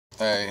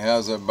Hey,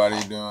 how's everybody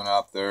doing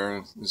out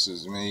there? This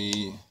is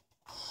me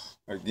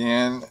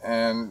again,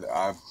 and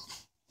I've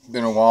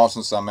been a while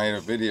since I made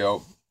a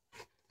video.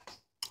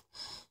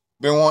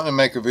 Been wanting to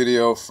make a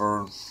video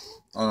for,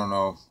 I don't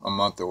know, a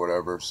month or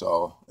whatever,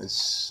 so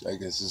I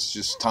guess it's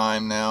just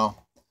time now.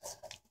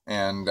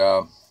 And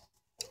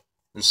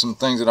there's some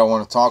things that I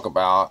want to talk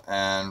about,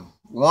 and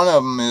one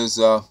of them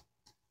is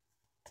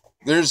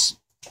there's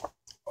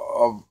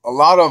a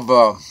lot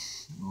of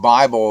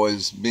Bible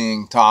is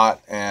being taught,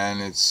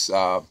 and it's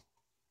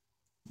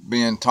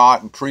being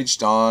taught and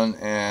preached on,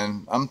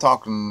 and I'm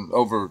talking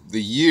over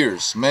the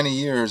years, many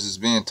years is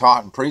being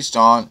taught and preached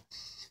on,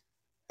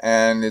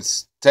 and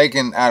it's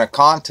taken out of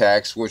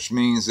context, which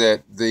means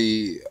that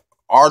the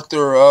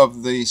author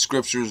of the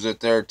scriptures that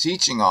they're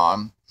teaching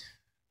on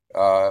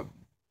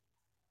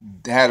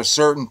had a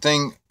certain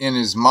thing in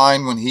his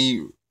mind when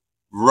he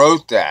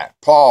wrote that.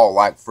 Paul,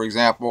 like for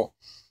example,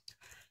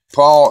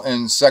 Paul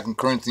in 2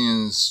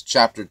 Corinthians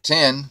chapter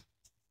 10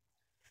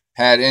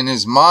 had in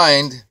his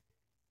mind,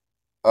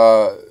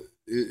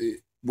 he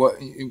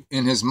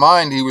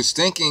was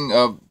thinking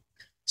of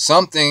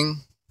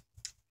something,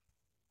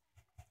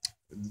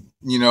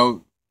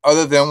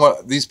 other than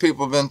what these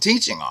people have been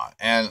teaching on.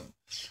 And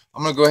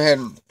I'm going to go ahead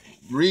and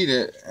read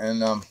it,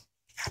 and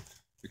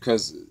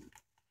because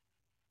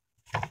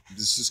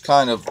this is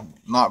kind of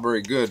not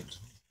very good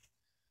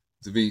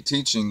to be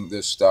teaching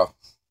this stuff.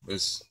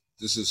 This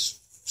is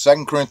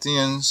 2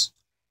 Corinthians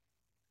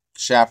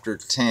chapter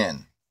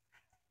 10.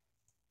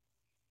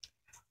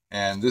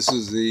 And this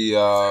is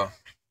the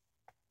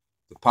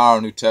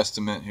Power New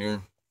Testament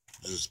here.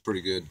 This is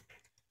pretty good.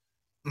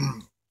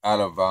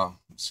 Out of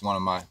it's one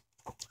of my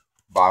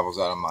Bibles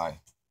out of my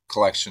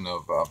collection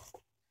of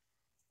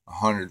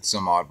 100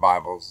 some odd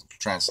Bibles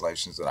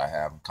translations that I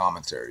have,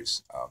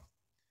 commentaries.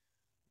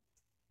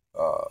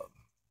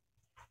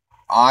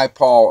 I,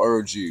 Paul,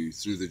 urge you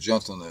through the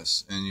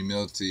gentleness and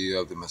humility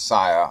of the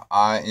Messiah.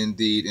 I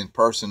indeed in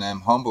person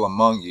am humble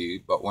among you,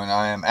 but when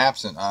I am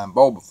absent, I am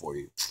bold before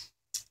you.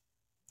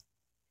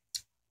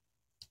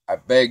 I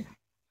beg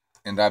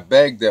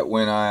that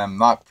when I am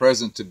not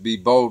present to be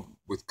bold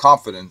with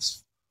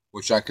confidence,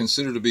 which I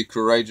consider to be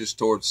courageous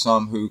towards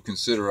some who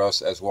consider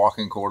us as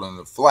walking according to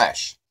the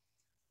flesh.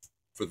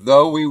 For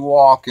though we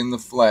walk in the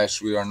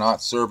flesh, we are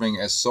not serving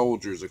as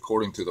soldiers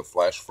according to the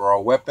flesh. For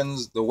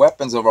the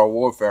weapons of our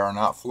warfare are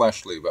not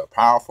fleshly, but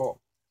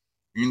powerful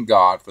in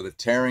God for the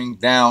tearing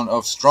down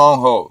of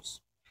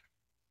strongholds,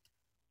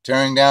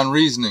 tearing down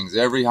reasonings,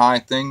 every high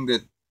thing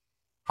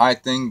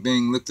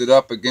being lifted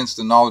up against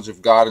the knowledge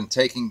of God, and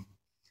taking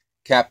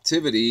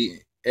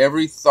captivity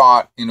every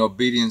thought in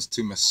obedience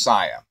to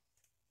Messiah,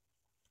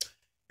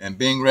 and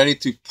being ready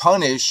to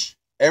punish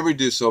every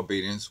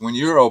disobedience when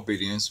your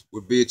obedience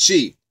would be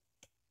achieved.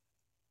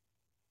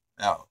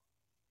 Now,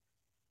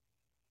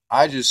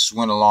 I just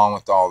went along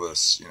with all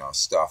this,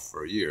 stuff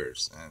for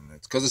years, and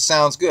it's because it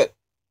sounds good.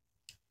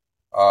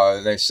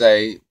 They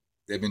say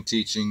they've been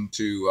teaching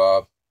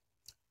to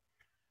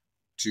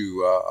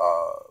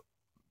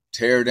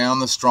tear down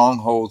the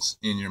strongholds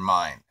in your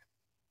mind.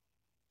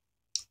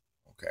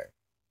 Okay,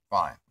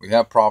 fine. We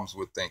have problems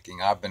with thinking.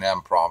 I've been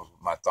having problems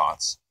with my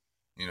thoughts,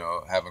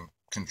 having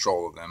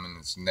control of them, and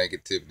it's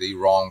negativity,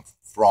 wrong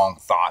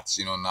thoughts,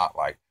 not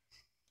like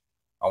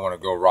I want to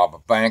go rob a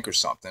bank or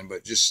something,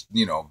 but just,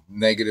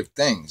 negative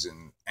things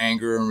and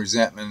anger and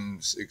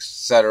resentment,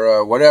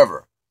 etc.,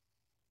 whatever.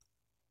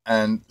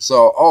 And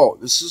so,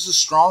 this is a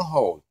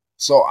stronghold.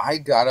 So I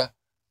gotta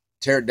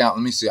tear it down.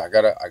 Let me see. I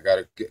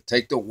gotta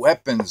take the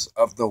weapons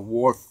of the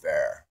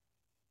warfare,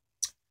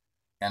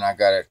 and I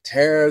gotta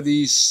tear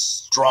these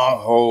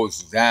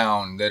strongholds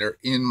down that are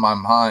in my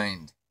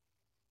mind.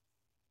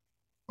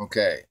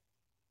 Okay.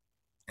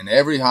 And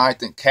every high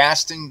thing,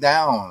 casting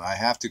down, I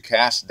have to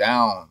cast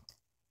down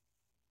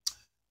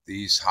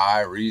these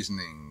high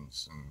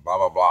reasonings and blah,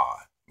 blah, blah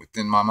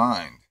within my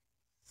mind.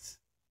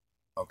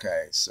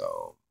 Okay,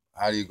 so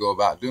how do you go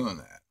about doing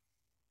that?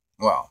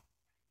 Well,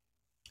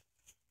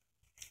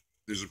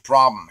 there's a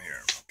problem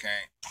here,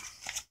 okay?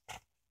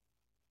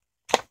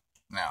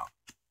 Now,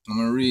 I'm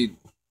going to read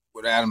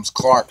what Adams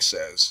Clark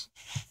says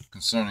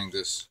concerning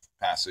this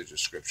passage of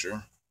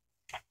Scripture.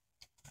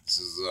 This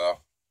is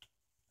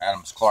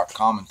Adams Clark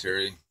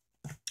commentary.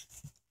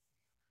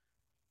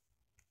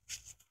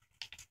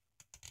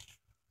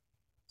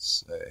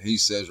 He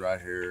says right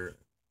here,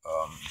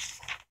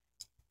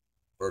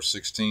 verse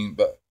 16,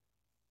 but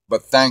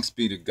thanks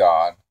be to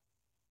God.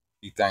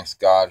 He thanks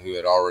God who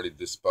had already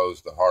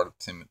disposed the heart of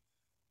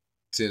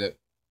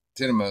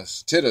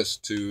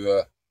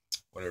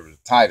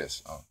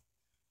Titus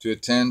to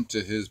attend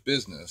to his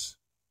business,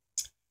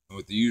 and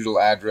with the usual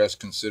address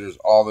considers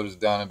all that is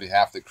done on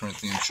behalf of the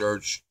Corinthian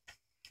church.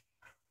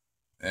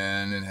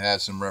 And it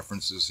has some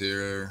references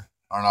here,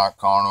 are not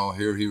carnal.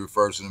 Here he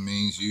refers to the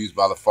means used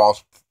by the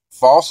false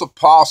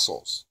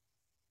apostles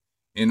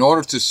in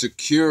order to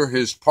secure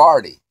his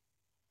party.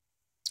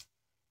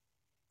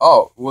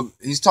 Oh, well,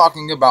 he's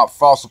talking about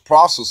false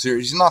apostles here.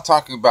 He's not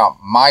talking about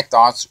my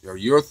thoughts or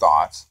your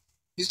thoughts.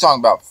 He's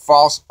talking about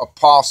false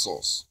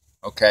apostles.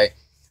 Okay?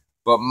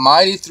 But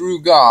mighty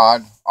through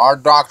God, our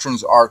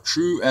doctrines are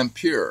true and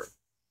pure.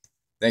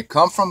 They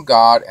come from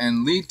God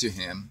and lead to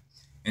him,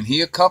 and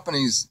he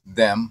accompanies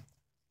them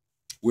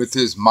with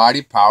his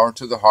mighty power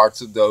to the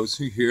hearts of those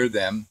who hear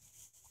them.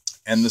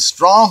 And the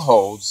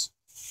strongholds,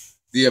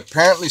 the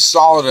apparently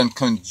solid and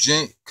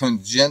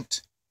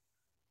cogent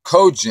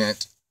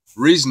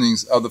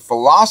reasonings of the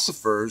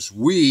philosophers,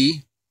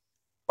 we,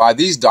 by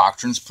these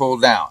doctrines, pull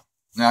down.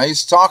 Now,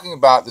 he's talking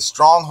about the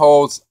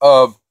strongholds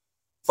of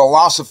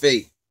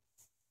philosophy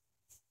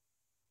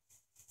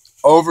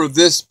over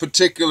this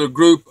particular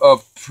group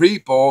of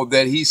people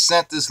that he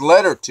sent this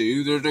letter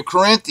to. They're the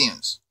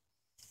Corinthians.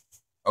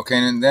 Okay,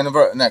 and then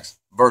next,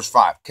 verse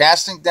 5.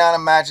 Casting down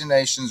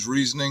imaginations,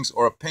 reasonings,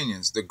 or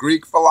opinions. The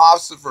Greek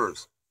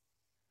philosophers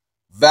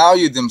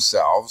valued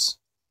themselves,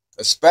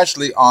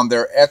 especially on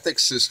their ethic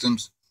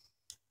systems,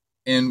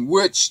 in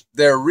which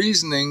their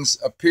reasonings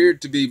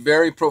appeared to be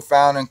very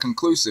profound and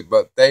conclusive,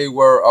 but they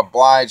were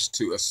obliged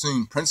to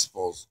assume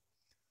principles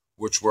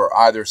which were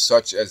either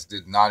such as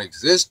did not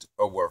exist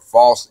or were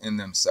false in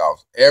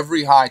themselves.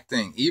 Every high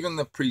thing, even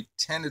the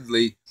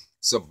pretendedly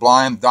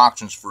sublime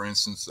doctrines, for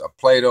instance, of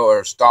Plato,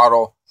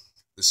 Aristotle,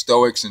 the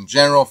Stoics in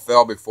general,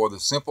 fell before the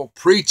simple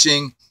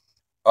preaching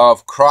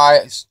of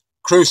Christ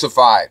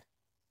crucified,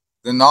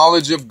 the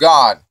knowledge of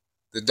God,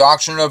 the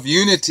doctrine of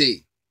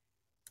unity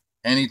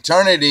and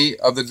eternity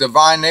of the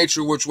divine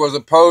nature, which was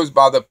opposed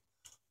by the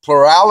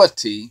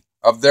plurality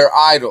of their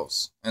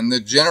idols and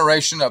the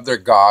generation of their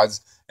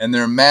gods and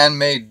their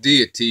man-made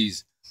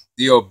deities.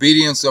 The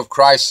obedience of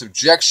Christ's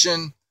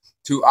subjection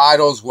to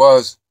idols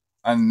was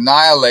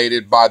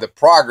annihilated by the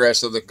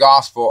progress of the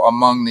gospel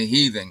among the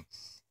heathen,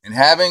 and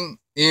having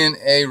in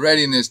a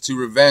readiness to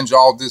revenge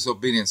all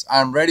disobedience.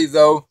 I am ready,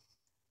 though,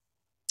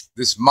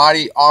 this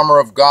mighty armor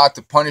of God,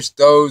 to punish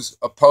those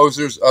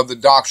opposers of the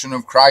doctrine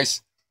of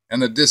Christ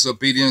and the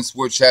disobedience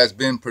which has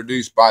been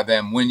produced by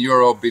them when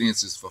your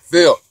obedience is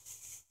fulfilled.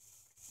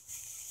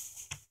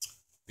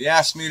 If you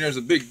ask me, there's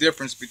a big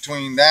difference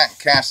between that and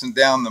casting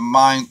down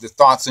the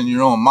thoughts in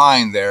your own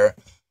mind there.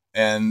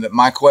 And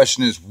my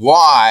question is,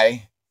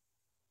 why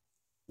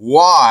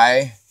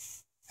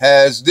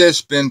has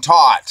this been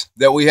taught,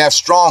 that we have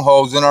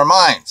strongholds in our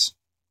minds?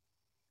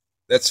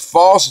 That's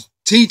false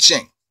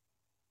teaching.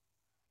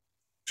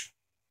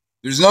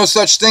 There's no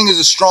such thing as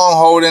a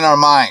stronghold in our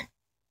mind.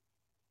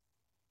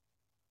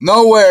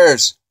 Nowhere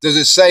does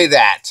it say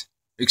that,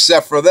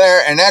 except for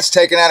there, and that's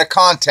taken out of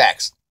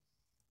context.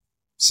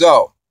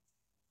 So,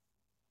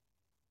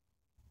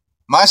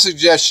 my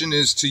suggestion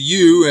is to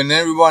you and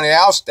everybody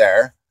else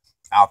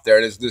out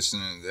there that's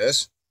listening to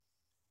this,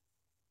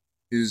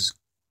 is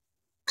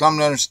come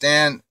to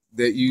understand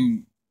that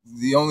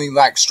the only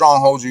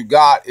strongholds you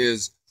got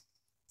is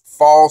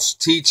false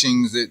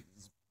teachings that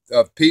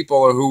of people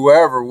or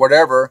whoever,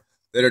 whatever,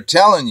 that are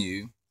telling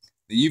you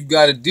that you've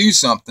got to do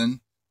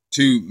something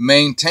to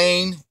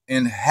maintain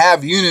and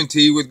have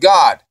unity with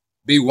God,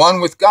 be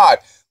one with God.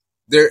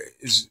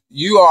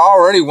 You are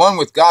already one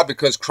with God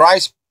because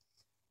Christ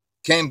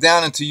came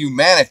down into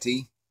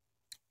humanity,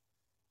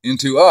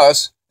 into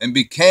us, and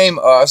became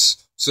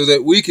us so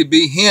that we could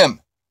be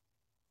him,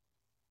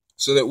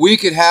 so that we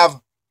could have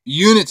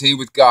unity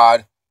with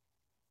God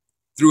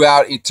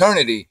throughout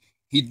eternity.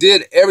 He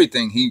did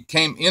everything. He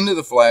came into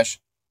the flesh,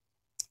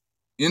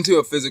 into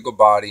a physical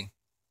body,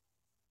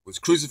 was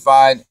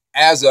crucified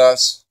as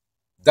us,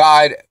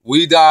 died.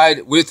 We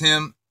died with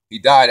him. He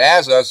died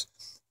as us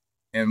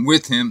and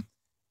with him,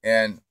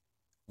 and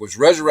was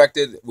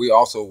resurrected. We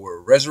also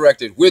were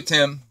resurrected with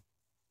him.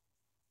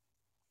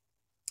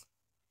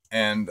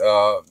 And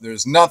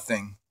there's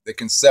nothing that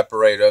can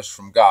separate us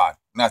from God.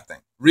 Nothing.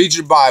 Read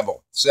your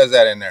Bible. It says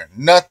that in there.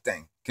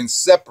 Nothing can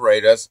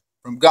separate us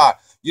from God.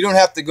 You don't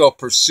have to go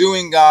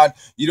pursuing God.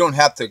 You don't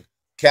have to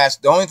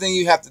cast. The only thing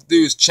you have to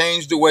do is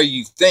change the way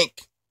you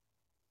think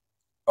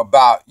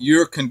about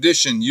your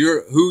condition,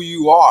 who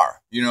you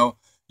are.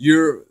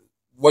 You're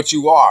what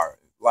you are.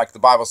 Like the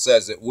Bible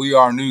says, that we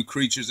are new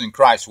creatures in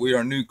Christ. We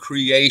are new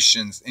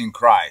creations in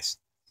Christ.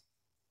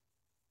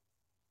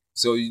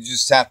 So you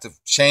just have to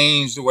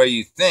change the way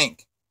you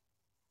think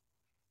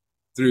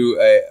through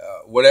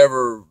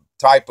whatever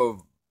type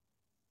of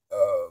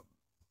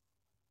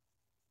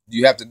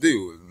you have to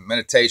do,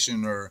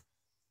 meditation or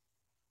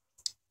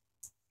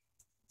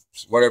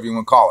whatever you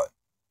want to call it.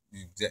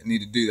 You need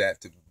to do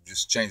that to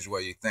just change the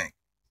way you think.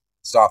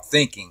 Stop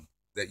thinking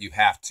that you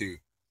have to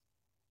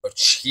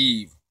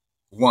achieve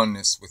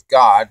oneness with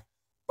God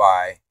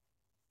by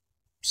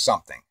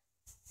something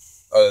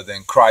other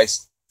than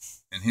Christ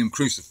and him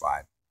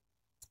crucified.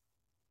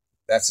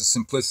 That's the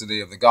simplicity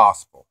of the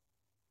gospel.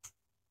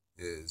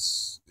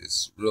 It's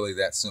really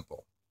that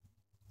simple.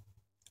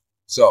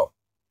 So,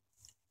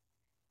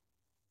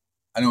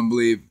 I don't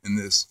believe in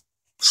this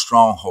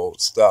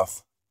stronghold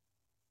stuff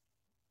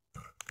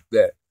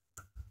that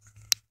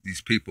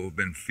these people have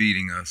been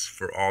feeding us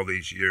for all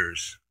these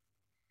years.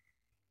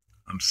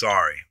 I'm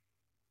sorry,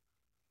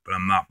 but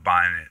I'm not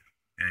buying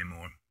it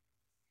anymore.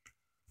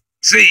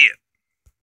 See ya.